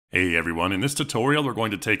Hey everyone, in this tutorial we're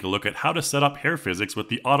going to take a look at how to set up hair physics with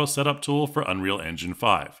the Auto Setup tool for Unreal Engine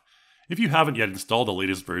 5. If you haven't yet installed the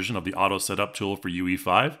latest version of the Auto Setup tool for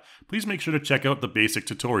UE5, please make sure to check out the basic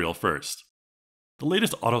tutorial first. The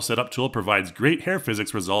latest Auto Setup tool provides great hair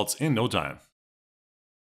physics results in no time.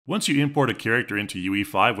 Once you import a character into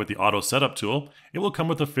UE5 with the Auto Setup tool, it will come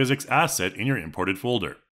with a physics asset in your imported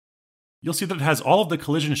folder. You'll see that it has all of the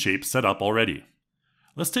collision shapes set up already.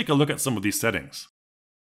 Let's take a look at some of these settings.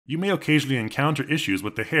 You may occasionally encounter issues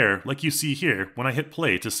with the hair like you see here when I hit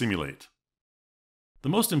play to simulate. The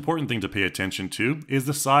most important thing to pay attention to is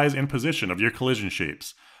the size and position of your collision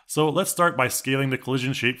shapes, so let's start by scaling the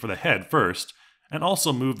collision shape for the head first, and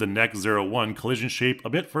also move the neck 01 collision shape a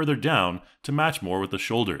bit further down to match more with the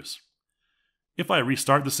shoulders. If I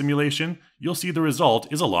restart the simulation, you'll see the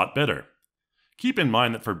result is a lot better. Keep in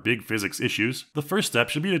mind that for big physics issues, the first step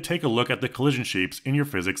should be to take a look at the collision shapes in your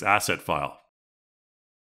physics asset file.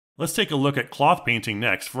 Let's take a look at cloth painting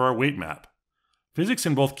next for our weight map. Physics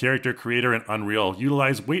in both Character Creator and Unreal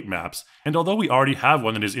utilize weight maps, and although we already have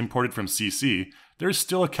one that is imported from CC, there is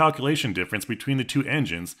still a calculation difference between the two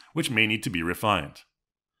engines which may need to be refined.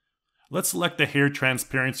 Let's select the hair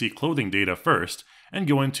transparency clothing data first and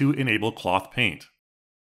go into Enable Cloth Paint.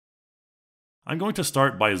 I'm going to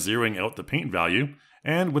start by zeroing out the paint value,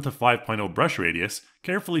 and with a 5.0 brush radius,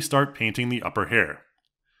 carefully start painting the upper hair.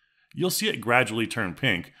 You'll see it gradually turn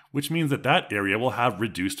pink, which means that that area will have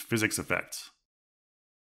reduced physics effects.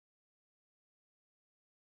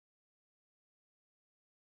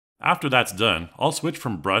 After that's done, I'll switch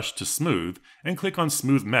from brush to smooth and click on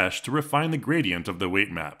smooth mesh to refine the gradient of the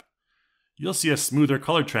weight map. You'll see a smoother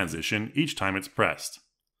color transition each time it's pressed.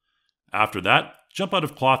 After that, jump out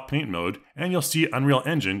of cloth paint mode and you'll see Unreal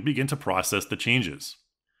Engine begin to process the changes.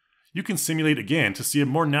 You can simulate again to see a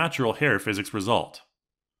more natural hair physics result.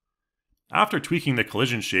 After tweaking the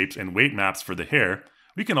collision shapes and weight maps for the hair,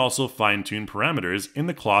 we can also fine-tune parameters in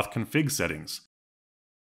the cloth config settings.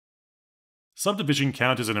 Subdivision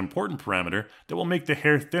count is an important parameter that will make the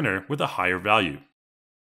hair thinner with a higher value.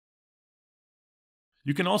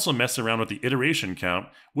 You can also mess around with the iteration count,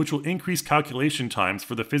 which will increase calculation times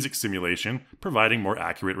for the physics simulation, providing more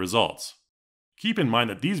accurate results. Keep in mind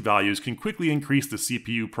that these values can quickly increase the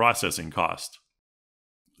CPU processing cost.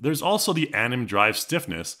 There's also the anim drive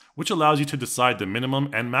stiffness, which allows you to decide the minimum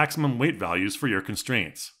and maximum weight values for your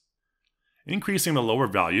constraints. Increasing the lower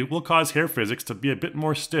value will cause hair physics to be a bit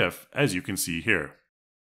more stiff, as you can see here.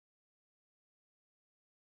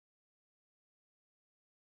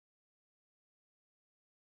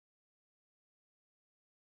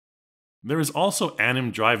 There is also anim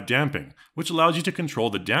drive damping, which allows you to control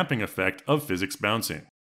the damping effect of physics bouncing.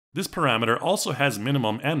 This parameter also has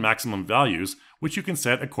minimum and maximum values, which you can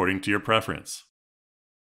set according to your preference.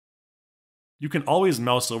 You can always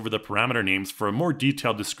mouse over the parameter names for a more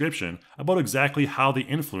detailed description about exactly how they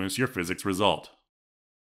influence your physics result.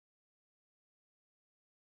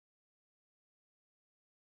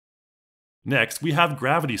 Next, we have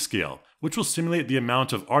gravity scale, which will simulate the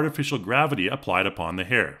amount of artificial gravity applied upon the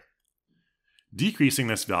hair. Decreasing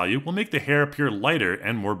this value will make the hair appear lighter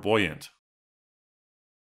and more buoyant.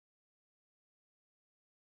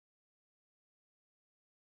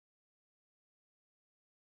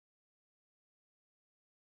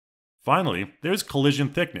 Finally, there's collision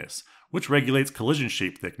thickness, which regulates collision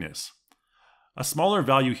shape thickness. A smaller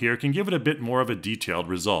value here can give it a bit more of a detailed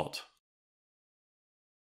result.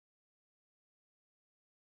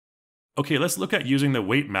 Okay, let's look at using the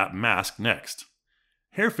weight map mask next.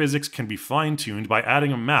 Hair physics can be fine-tuned by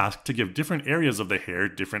adding a mask to give different areas of the hair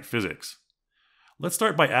different physics. Let's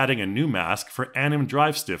start by adding a new mask for anim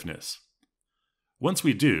drive stiffness. Once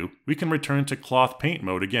we do, we can return to cloth paint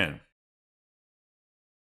mode again.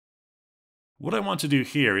 What I want to do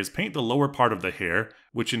here is paint the lower part of the hair,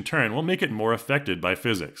 which in turn will make it more affected by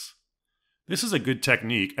physics. This is a good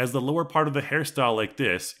technique as the lower part of the hairstyle like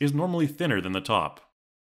this is normally thinner than the top.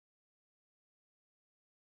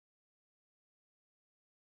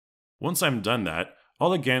 Once I'm done that,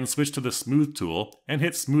 I'll again switch to the Smooth tool and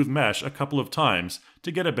hit Smooth Mesh a couple of times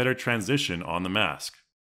to get a better transition on the mask.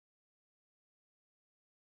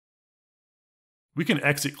 We can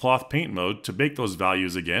exit cloth paint mode to bake those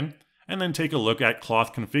values again, and then take a look at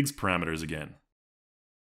cloth configs parameters again.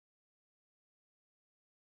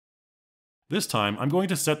 This time, I'm going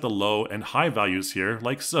to set the low and high values here,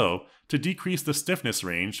 like so, to decrease the stiffness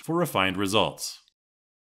range for refined results.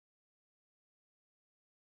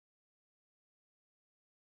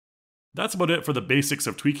 That's about it for the basics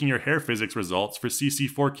of tweaking your hair physics results for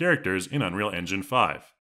CC4 characters in Unreal Engine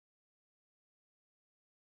 5.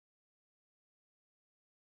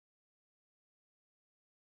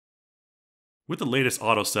 With the latest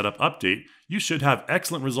auto setup update, you should have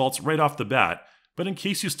excellent results right off the bat, but in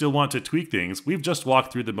case you still want to tweak things, we've just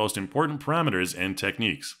walked through the most important parameters and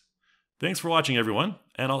techniques. Thanks for watching everyone,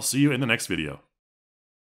 and I'll see you in the next video.